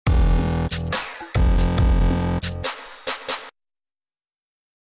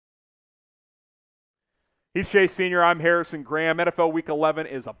He's Chase Sr. I'm Harrison Graham. NFL Week 11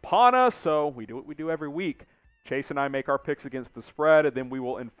 is upon us, so we do what we do every week. Chase and I make our picks against the spread, and then we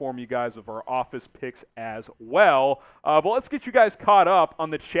will inform you guys of our office picks as well. But let's get you guys caught up on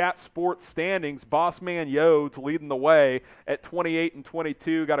the Chat Sports standings. Boss Man Yodes leading the way at 28 and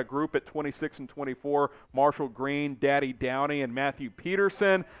 22. Got a group at 26 and 24. Marshall Green, Daddy Downey, and Matthew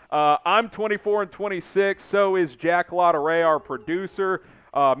Peterson. I'm 24 and 26. So is Jack Lotteray, our producer.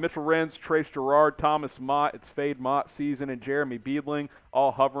 Mitchell Renz, Trace Gerard, Thomas Mott, it's Fade Mott season, and Jeremy Beedling all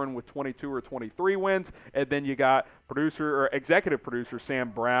hovering with 22 or 23 wins. And then you got executive producer Sam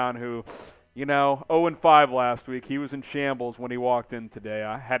Brown, who, 0-5 last week. He was in shambles when he walked in today.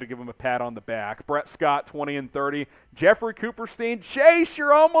 I had to give him a pat on the back. Brett Scott, 20 and 30. Jeffrey Cooperstein, Chase,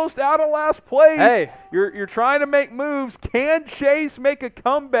 you're almost out of last place. Hey. You're trying to make moves. Can Chase make a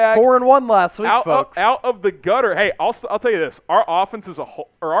comeback? 4-1 last week, folks. Out of the gutter. Hey, I'll tell you this. Our office as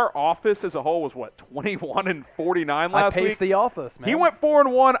a whole was what, 21 and 49 last week? I paced the office, man. He went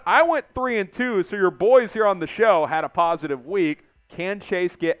 4-1. I went 3-2. So your boys here on the show had a positive week. Can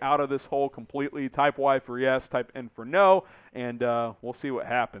Chase get out of this hole completely? Type Y for yes, type N for no, and we'll see what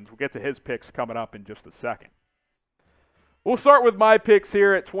happens. We'll get to his picks coming up in just a second. We'll start with my picks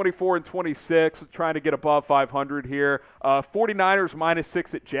here at 24 and 26, trying to get above 500 here. 49ers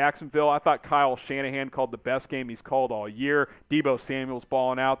 -6 at Jacksonville. I thought Kyle Shanahan called the best game he's called all year. Deebo Samuel's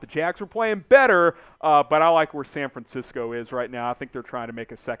balling out. The Jags are playing better, but I like where San Francisco is right now. I think they're trying to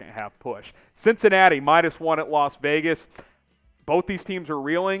make a second-half push. Cincinnati -1 at Las Vegas. Both these teams are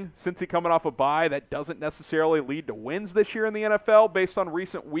reeling. Cincy coming off a bye, that doesn't necessarily lead to wins this year in the NFL based on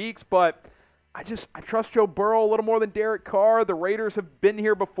recent weeks, but I trust Joe Burrow a little more than Derek Carr. The Raiders have been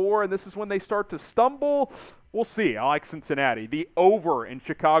here before, and this is when they start to stumble. We'll see. I like Cincinnati. The over in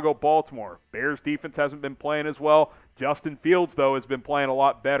Chicago-Baltimore. Bears defense hasn't been playing as well. Justin Fields, though, has been playing a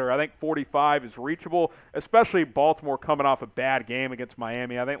lot better. I think 45 is reachable, especially Baltimore coming off a bad game against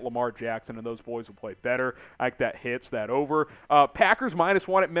Miami. I think Lamar Jackson and those boys will play better. I think that hits that over. Packers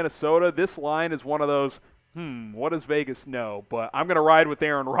 -1 at Minnesota. This line is one of those, what does Vegas know? But I'm going to ride with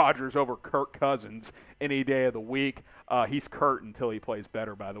Aaron Rodgers over Kirk Cousins any day of the week. He's Kurt until he plays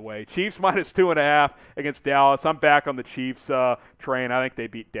better, by the way. Chiefs -2.5 against Dallas. I'm back on the Chiefs train. I think they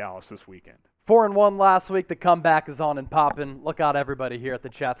beat Dallas this weekend. 4-1 last week. The comeback is on and popping. Look out, everybody here at the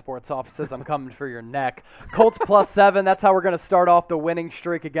Chat Sports offices. I'm coming for your neck. Colts +7. That's how we're going to start off the winning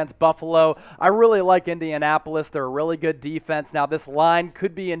streak against Buffalo. I really like Indianapolis. They're a really good defense. Now, this line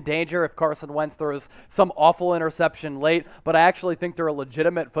could be in danger if Carson Wentz throws some awful interception late, but I actually think they're a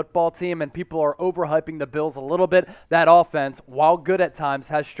legitimate football team, and people are overhyping the Bills a little bit. That offense, while good at times,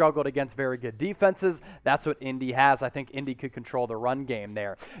 has struggled against very good defenses. That's what Indy has. I think Indy could control the run game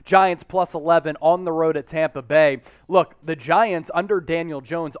there. Giants +11. On the road at Tampa Bay. Look, the Giants under Daniel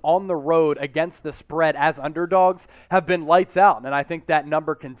Jones on the road against the spread as underdogs have been lights out, and I think that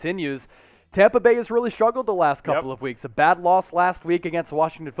number continues. Tampa Bay has really struggled the last couple of weeks. A bad loss last week against the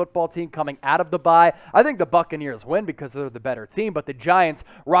Washington football team coming out of the bye. I think the Buccaneers win because they're the better team, but the Giants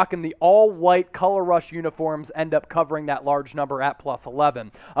rocking the all-white color rush uniforms end up covering that large number at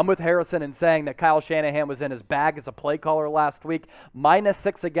 +11. I'm with Harrison in saying that Kyle Shanahan was in his bag as a play caller last week.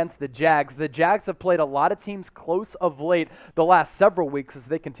 -6 against the Jags. The Jags have played a lot of teams close of late the last several weeks as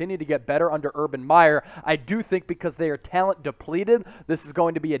they continue to get better under Urban Meyer. I do think because they are talent depleted, this is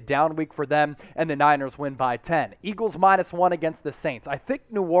going to be a down week for them, and the Niners win by 10. Eagles -1 against the Saints. I think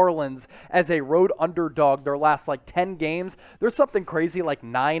New Orleans, as a road underdog, their last 10 games, there's something crazy like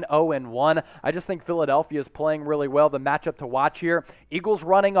 9-0-1. I just think Philadelphia is playing really well. The matchup to watch here, Eagles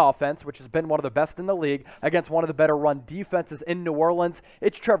running offense, which has been one of the best in the league, against one of the better run defenses in New Orleans.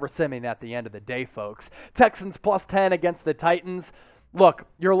 It's Trevor Siemian at the end of the day, folks. Texans +10 against the Titans. Look,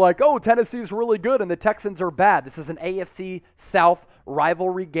 you're like, oh, Tennessee's really good and the Texans are bad. This is an AFC South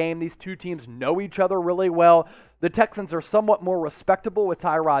rivalry game. These two teams know each other really well. The Texans are somewhat more respectable with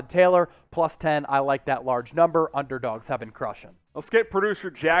Tyrod Taylor. +10, I like that large number. Underdogs have been crushing. Let's get producer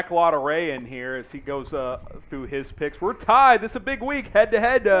Jack Lotteray in here as he goes through his picks. We're tied. This is a big week,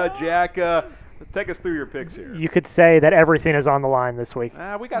 head-to-head, Jack. Take us through your picks here. You could say that everything is on the line this week.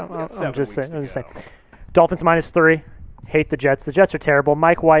 We got 7 I'm just weeks saying. to go. Dolphins -3. Hate the Jets. The Jets are terrible.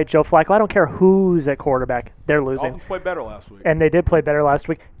 Mike White, Joe Flacco. I don't care who's at quarterback. They're losing. Dolphins played better last week. And they did play better last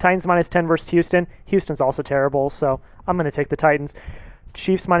week. Titans -10 versus Houston. Houston's also terrible, so I'm going to take the Titans.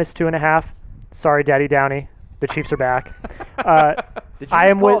 Chiefs -2.5. Sorry, Daddy Downey. The Chiefs are back. Did you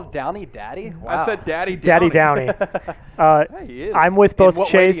just call Downey Daddy? Wow. I said Daddy Downey. Daddy Downey. Hey, he is. I'm with both In what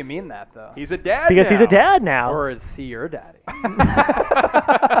Chase. way do you mean that, though? He's a dad because now. he's a dad now. Or is he your daddy?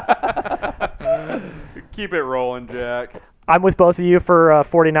 Keep it rolling, Jack. I'm with both of you for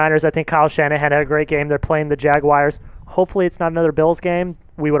 49ers. I think Kyle Shanahan had a great game. They're playing the Jaguars. Hopefully it's not another Bills game.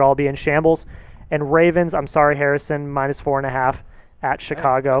 We would all be in shambles. And Ravens, I'm sorry, Harrison, -4.5 at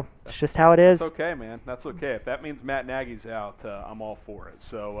Chicago. It's just how it is. That's okay, man. That's okay. If that means Matt Nagy's out, I'm all for it.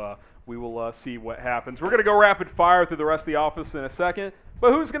 So we will see what happens. We're going to go rapid fire through the rest of the office in a second.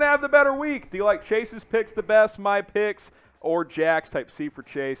 But who's going to have the better week? Do you like Chase's picks the best, my picks, or Jack's? Type C for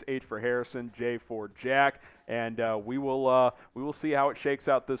Chase, H for Harrison, J for Jack. And we will see how it shakes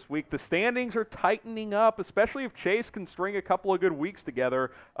out this week. The standings are tightening up, especially if Chase can string a couple of good weeks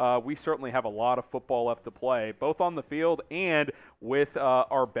together. We certainly have a lot of football left to play, both on the field and with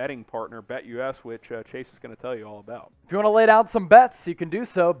our betting partner, BetUS, which Chase is going to tell you all about. If you want to lay down some bets, you can do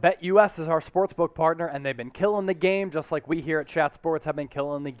so. BetUS is our sportsbook partner, and they've been killing the game, just like we here at Chat Sports have been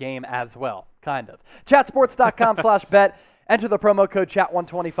killing the game as well. Kind of. Chatsports.com/bet. Enter the promo code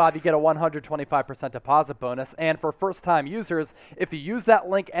CHAT125. You get a 125% deposit bonus. And for first-time users, if you use that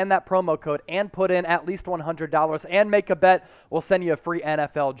link and that promo code and put in at least $100 and make a bet, we'll send you a free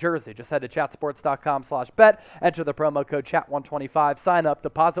NFL jersey. Just head to chatsports.com/bet. Enter the promo code CHAT125. Sign up.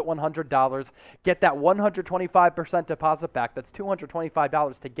 Deposit $100. Get that 125% deposit back. That's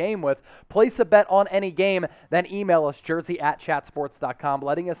 $225 to game with. Place a bet on any game. Then email us jersey@chatsports.com,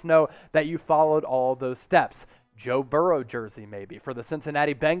 letting us know that you followed all those steps. Joe Burrow jersey maybe for the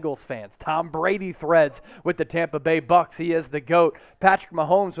Cincinnati Bengals fans. Tom Brady threads with the Tampa Bay Bucks. He is the GOAT. Patrick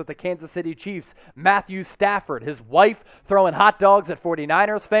Mahomes with the Kansas City Chiefs. Matthew Stafford, his wife throwing hot dogs at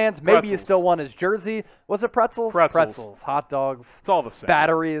 49ers fans. Maybe you still want his jersey. Was it pretzels? Pretzels. Hot dogs. It's all the same.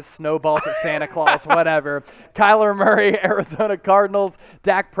 Batteries, snowballs at Santa Claus, whatever. Kyler Murray, Arizona Cardinals.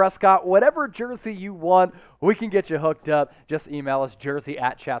 Dak Prescott, whatever jersey you want, we can get you hooked up. Just email us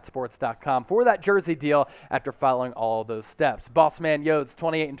jersey@chatsports.com for that jersey deal after following all those steps. Bossman Yodes,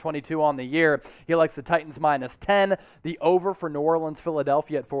 28-22 on the year. He likes the Titans -10. The over for New Orleans,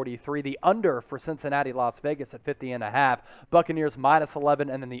 Philadelphia at 43. The under for Cincinnati, Las Vegas at 50.5. Buccaneers -11,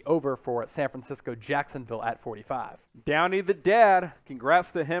 and then the over for San Francisco, Jacksonville at 45. Downey the dad,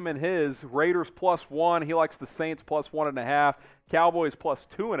 congrats to him and his. Raiders +1. He likes the Saints +1.5. Cowboys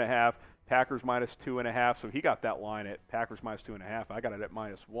 +2.5. Packers -2.5, so he got that line at Packers -2.5. I got it at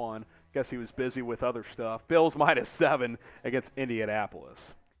 -1. Guess he was busy with other stuff. Bills -7 against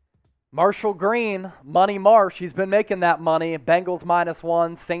Indianapolis. Marshall Green, Money Marsh, he's been making that money. Bengals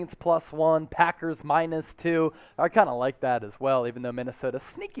 -1, Saints +1, Packers -2. I kind of like that as well, even though Minnesota's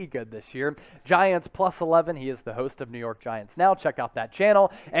sneaky good this year. Giants +11. He is the host of New York Giants Now. Check out that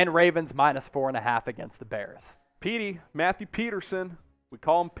channel. And Ravens -4.5 against the Bears. Petey, Matthew Peterson. We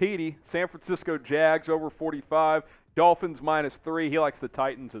call him Petey. San Francisco Jags over 45. Dolphins -3. He likes the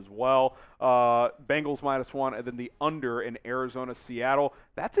Titans as well. Bengals -1, and then the under in Arizona, Seattle.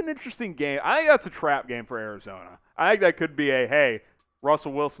 That's an interesting game. I think that's a trap game for Arizona. I think that could be hey,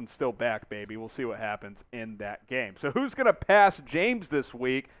 Russell Wilson's still back, baby. We'll see what happens in that game. So who's going to pass James this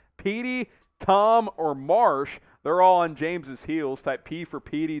week? Petey, Tom, or Marsh? They're all on James's heels. Type P for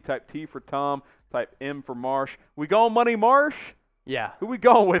Petey, type T for Tom, type M for Marsh. We going Money Marsh? Yeah. Who we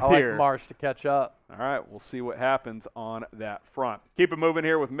going with I here? like Marsh to catch up. All right, we'll see what happens on that front. Keep it moving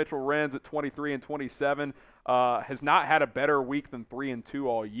here with Mitchell Renz at 23-27. Has not had a better week than 3-2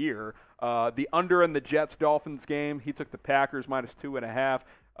 all year. The under in the Jets-Dolphins game, he took the Packers -2.5.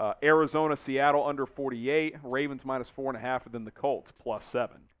 Arizona, Seattle under 48. Ravens -4.5, and then the Colts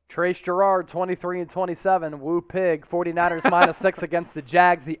 +7. Trace Gerard, 23-27. Woo Pig, 49ers -6 against the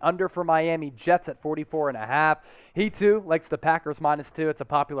Jags. The under for Miami Jets at 44.5. He, too, likes the Packers -2. It's a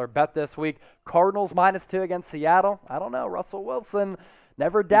popular bet this week. Cardinals -2 against Seattle. I don't know. Russell Wilson,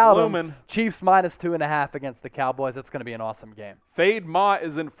 never doubt him. Chiefs -2.5 against the Cowboys. It's going to be an awesome game. Fade Mott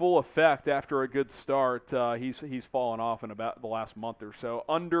is in full effect after a good start. He's fallen off in about the last month or so.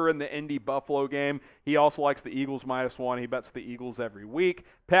 Under in the Indy-Buffalo game. He also likes the Eagles -1. He bets the Eagles every week.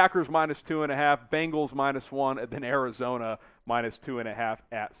 Packers -2.5. Bengals -1. And then Arizona -2.5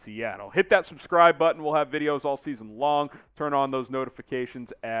 at Seattle. Hit that subscribe button. We'll have videos all season long. Turn on those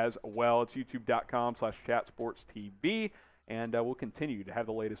notifications as well. It's youtube.com/chatsportstv. And we'll continue to have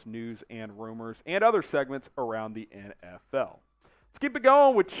the latest news and rumors and other segments around the NFL. Let's keep it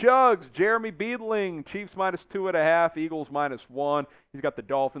going with Chugs. Jeremy Beadling, Chiefs -2.5, Eagles -1. He's got the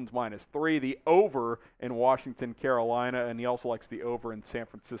Dolphins -3, the over in Washington, Carolina, and he also likes the over in San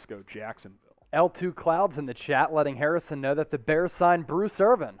Francisco, Jacksonville. L2 Clouds in the chat letting Harrison know that the Bears signed Bruce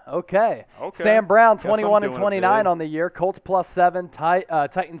Irvin. Okay. Sam Brown, 21-29 on the year. Colts +7,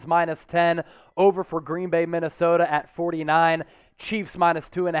 Titans -10. Over for Green Bay, Minnesota at 49. Chiefs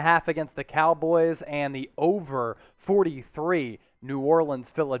 -2.5 against the Cowboys, and the over 43. New Orleans,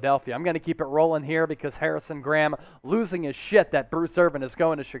 Philadelphia. I'm going to keep it rolling here because Harrison Graham losing his shit that Bruce Irvin is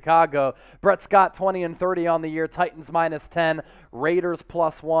going to Chicago. Brett Scott 20-30 on the year. Titans -10. Raiders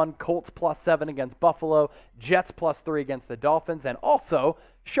 +1. Colts +7 against Buffalo. Jets +3 against the Dolphins. And also,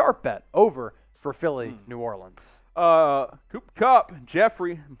 sharp bet over for Philly, New Orleans. Cooper Kupp,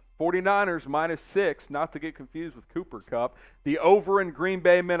 Jeffrey, 49ers -6, not to get confused with Cooper Kupp. The over in Green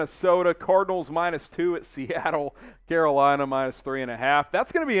Bay, Minnesota. Cardinals -2 at Seattle. Carolina -3.5.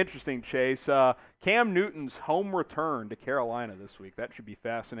 That's going to be interesting, Chase. Cam Newton's home return to Carolina this week. That should be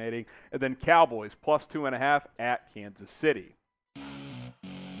fascinating. And then Cowboys +2.5 at Kansas City.